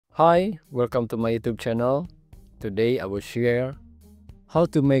Hi, welcome to my YouTube channel. Today I will share how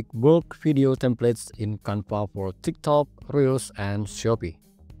to make bulk video templates in Canva for TikTok, Reels, and Shopee.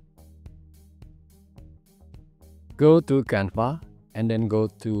 Go to Canva and then go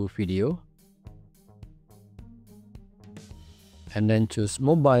to video. And then choose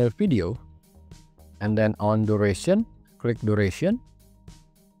mobile video. And then on duration, click duration.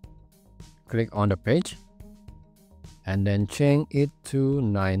 Click on the page. And then change it to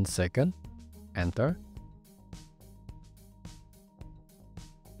 9 seconds. Enter.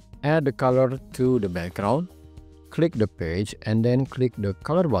 Add the color to the background. Click the page and then click the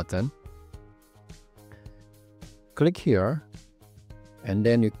color button. Click here. And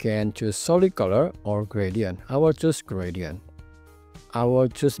then you can choose solid color or gradient. I will choose gradient. I will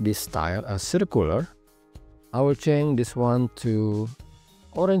choose this style as circular. I will change this one to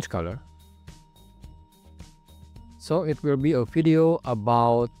orange color. So it will be a video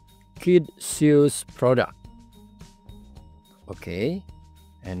about kid shoes product. Okay,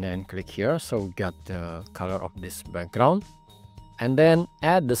 and then click here. So we got the color of this background. And then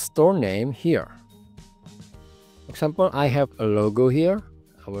add the store name here. For example, I have a logo here.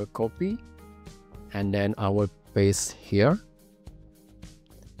 I will copy and then I will paste here.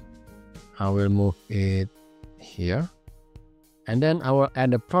 I will move it here. And then I will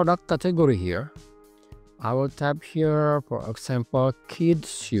add a product category here. I will tap here, for example, kid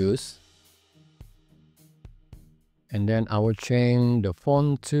shoes. And then I will change the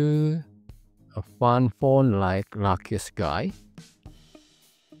font to a fun font like Luckiest Guy.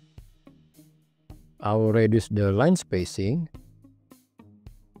 I will reduce the line spacing.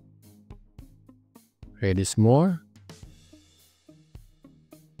 Reduce more.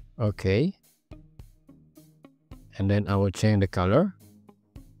 Okay. And then I will change the color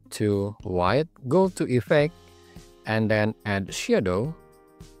to white. Go to effect and then add shadow.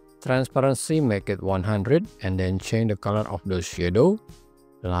 Transparency, make it 100 and then change the color of the shadow,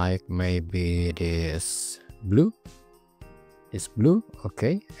 like maybe this blue. It's blue.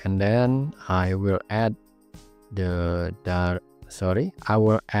 Okay. And then I will add the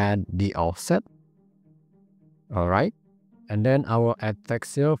offset. All right. And then I will add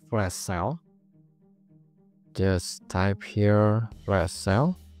texture flash cell. Just type here flash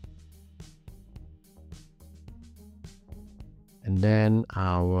cell. And then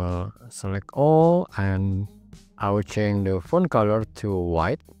I will select all and I will change the font color to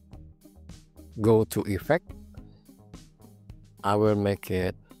white. Go to effect. I will make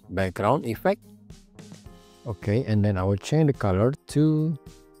it background effect. Okay, and then I will change the color to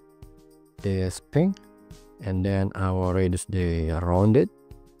this pink. And then I will reduce the rounded.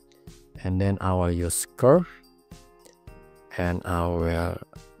 And then I will use curve. And I will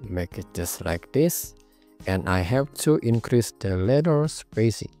make it just like this. And I have to increase the letter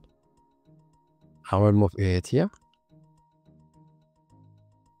spacing. I will move it here.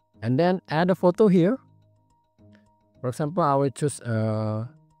 And then add a photo here. For example, I will choose a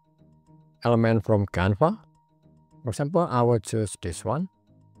element from Canva. For example, I will choose this one.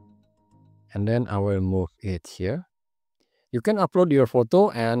 And then I will move it here. You can upload your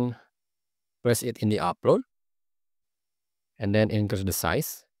photo and place it in the upload. And then increase the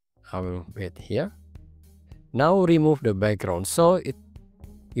size. I will move it here. Now remove the background. So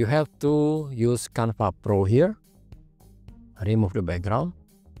you have to use Canva Pro here. Remove the background.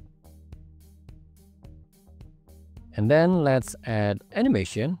 And then let's add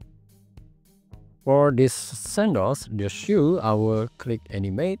animation. For these sandals, the shoe, I will click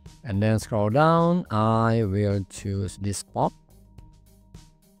animate and then scroll down. I will choose this pop.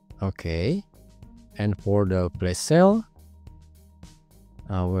 Okay. And for the place cell,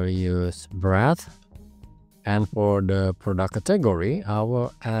 I will use breadth. And for the product category, I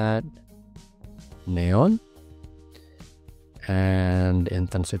will add neon and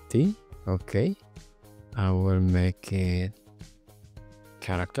intensity. Okay. I will make it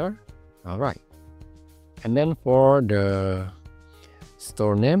character. All right. And then for the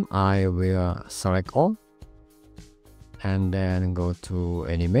store name, I will select all. And then go to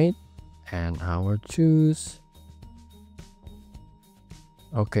animate. And I will choose.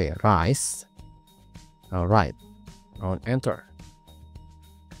 Okay, rice. Alright, on enter.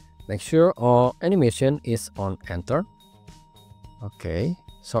 Make sure all animation is on enter. Okay,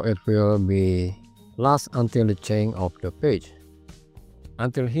 so it will be last until the change of the page.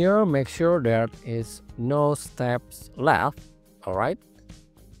 Until here, make sure there is no steps left. Alright,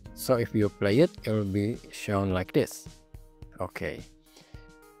 so if you play it, it will be shown like this. Okay.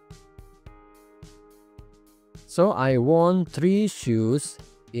 So I want 3 shoes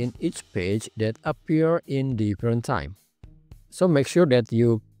in each page that appear in different time. So make sure that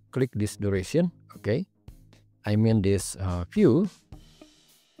you click this duration. Okay, I mean this view,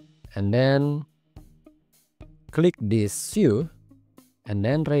 and then click this view, and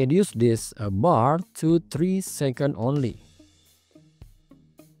then reduce this bar to 3 seconds only.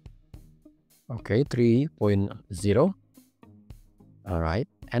 Okay, 3.0. All right,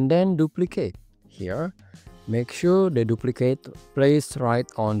 and then duplicate here. Make sure the duplicate place right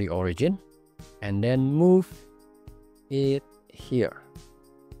on the origin, and then move it here,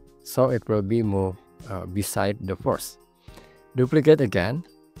 so it will be moved beside the first. Duplicate again,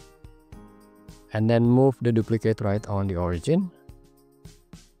 and then move the duplicate right on the origin,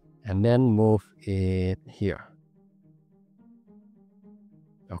 and then move it here.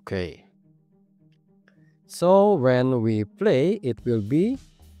 Okay, so when we play, it will be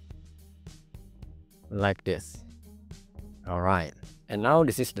like this. All right, and now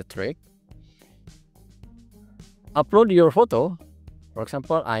this is the trick. Upload your photo. For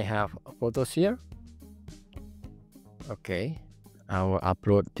example, I have photos here. Okay, I will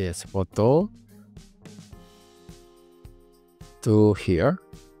upload this photo to here.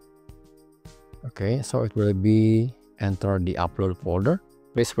 Okay, so it will be enter the upload folder.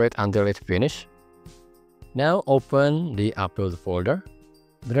 Please wait until it finish. Now open the upload folder,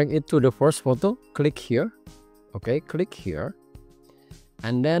 drag it to the first photo, click here. Okay, click here,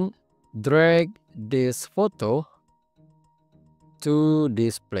 and then drag this photo to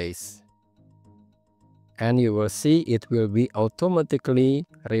this place, and you will see it will be automatically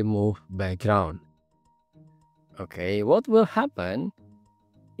remove background. Okay, what will happen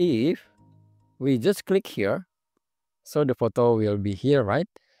if we just click here? So the photo will be here, right?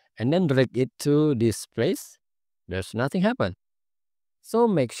 And then drag it to this place. There's nothing happen. So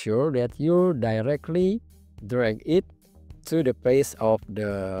make sure that you directly drag it to the place of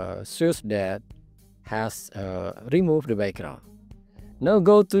the shoes that has removed the background. Now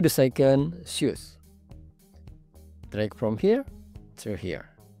go to the second shoes. Drag from here to here.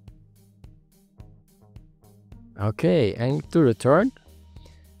 Okay, and to return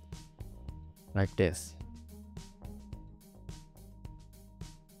like this.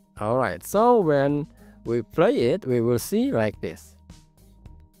 Alright, so when we play it, we will see like this.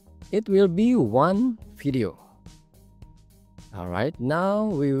 It will be one video. Alright, now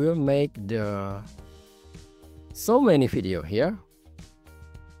we will make the so many video here.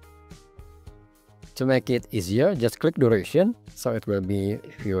 To make it easier, just click duration, so it will be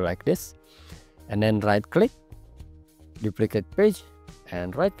view like this, and then right click, duplicate page,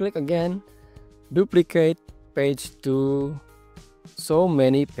 and right click again, duplicate page to so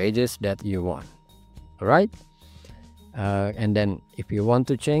many pages that you want. Alright, and then if you want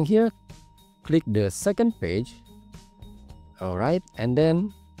to change here, click the second page. Alright, and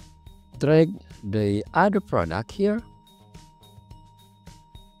then drag the other product here.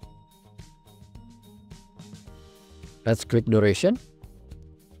 Let's click duration.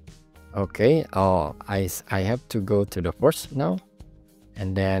 Okay, I have to go to the first now,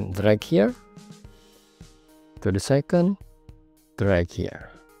 and then drag here to the second, drag here.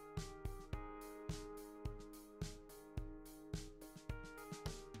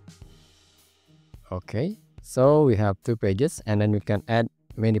 Okay, so we have 2 pages, and then we can add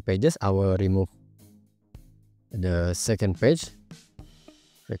many pages. I will remove the second page.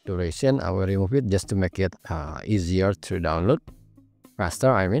 Click duration, I will remove it just to make it easier to download,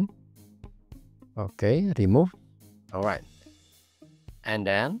 faster I mean. Okay, remove. Alright, and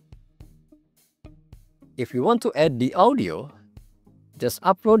then if you want to add the audio, just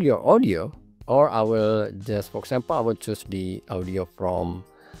upload your audio, or I will just, for example, I will choose the audio from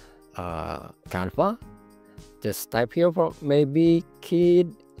Canva. Just type here for maybe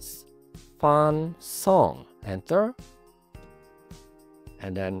kids fun song, enter,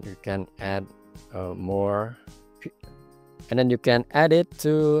 and then you can add more, and then you can add it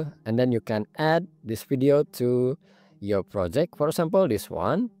to, and then you can add this video to your project. For example, this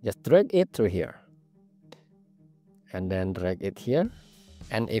one, just drag it through here, and then drag it here.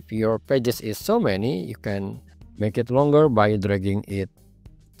 And if your pages is so many, you can make it longer by dragging it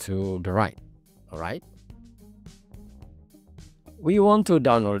to the right. Alright, we want to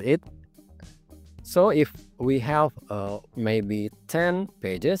download it. So if we have maybe 10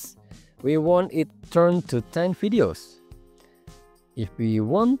 pages, we want it turned to 10 videos. If we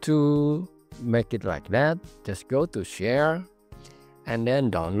want to make it like that, just go to share, and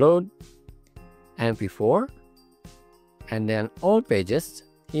then download MP4, and then all pages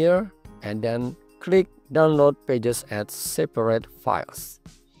here, and then click download pages as separate files,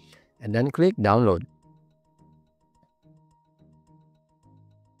 and then click download.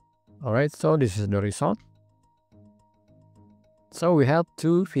 Alright, so this is the result. So we have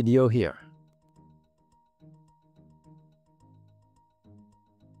two videos here.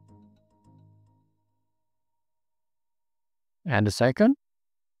 And the second.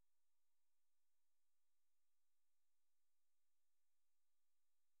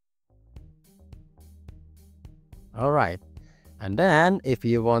 All right. And then if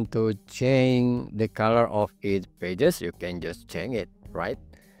you want to change the color of each pages, you can just change it, right?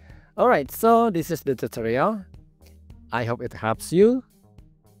 All right, so this is the tutorial. I hope it helps you.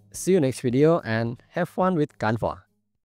 See you next video and have fun with Canva.